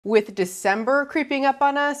With December creeping up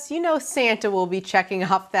on us, you know Santa will be checking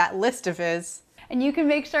off that list of his. And you can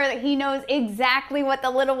make sure that he knows exactly what the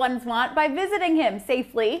little ones want by visiting him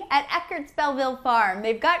safely at Eckert's Belleville farm.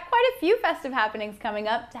 They've got quite a few festive happenings coming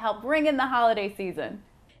up to help bring in the holiday season.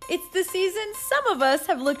 It's the season some of us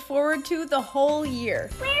have looked forward to the whole year.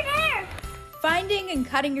 We're there! Finding and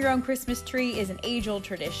cutting your own Christmas tree is an age-old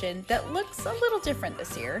tradition that looks a little different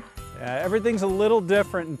this year. Everything's a little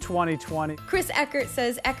different in 2020. Chris Eckert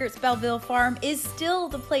says Eckert's Belleville farm is still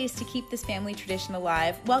the place to keep this family tradition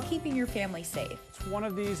alive while keeping your family safe. It's one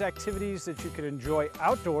of these activities that you can enjoy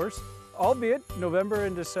outdoors, albeit November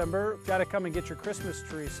and December. Got to come and get your Christmas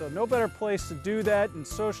tree, so no better place to do that and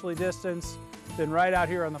socially distance than right out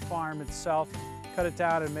here on the farm itself. Cut it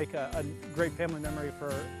down and make a great family memory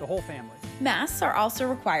for the whole family. Masks are also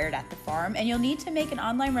required at the farm, and you'll need to make an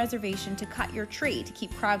online reservation to cut your tree to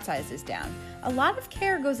keep crowd sizes down. A lot of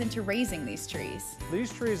care goes into raising these trees.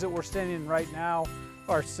 These trees that we're standing in right now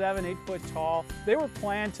are 7-8 foot tall. They were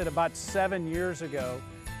planted about 7 years ago,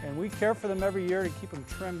 and we care for them every year to keep them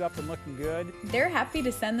trimmed up and looking good. They're happy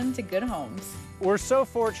to send them to good homes. We're so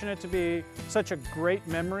fortunate to be such a great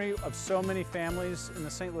memory of so many families in the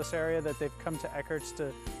St. Louis area that they've come to Eckert's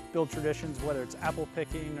to build traditions, whether it's apple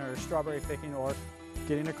picking or strawberry picking or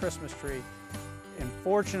getting a Christmas tree. And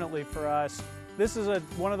fortunately for us, this is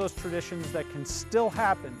one of those traditions that can still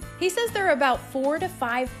happen. He says there are about 4,000 to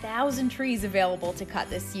 5,000 trees available to cut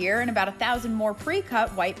this year and about 1,000 more pre-cut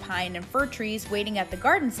white pine and fir trees waiting at the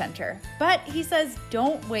garden center. But he says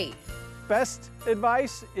don't wait. Best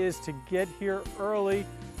advice is to get here early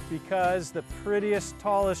because the prettiest,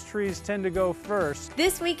 tallest trees tend to go first.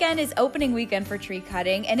 This weekend is opening weekend for tree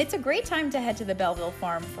cutting, and it's a great time to head to the Belleville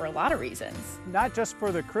farm for a lot of reasons. Not just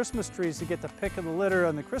for the Christmas trees to get the pick of the litter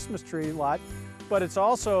on the Christmas tree lot, but it's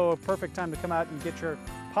also a perfect time to come out and get your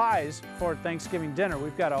pies for Thanksgiving dinner.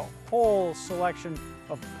 We've got a whole selection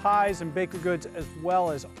of pies and bakery goods as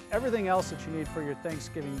well as everything else that you need for your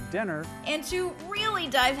Thanksgiving dinner. And to really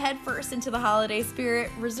dive headfirst into the holiday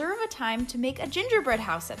spirit, reserve a time to make a gingerbread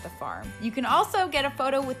house at the farm. You can also get a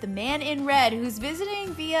photo with the man in red who's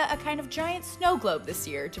visiting via a kind of giant snow globe this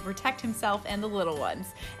year to protect himself and the little ones.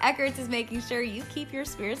 Eckert's is making sure you keep your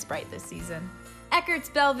spirits bright this season. Eckert's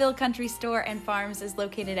Belleville Country Store and Farms is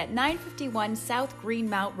located at 951 South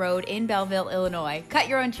Greenmount Road in Belleville, Illinois. Cut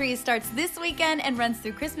Your Own Trees starts this weekend and runs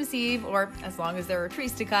through Christmas Eve, or as long as there are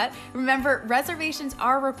trees to cut. Remember, reservations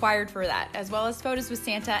are required for that, as well as photos with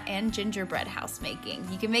Santa and gingerbread house making.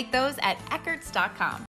 You can make those at eckerts.com.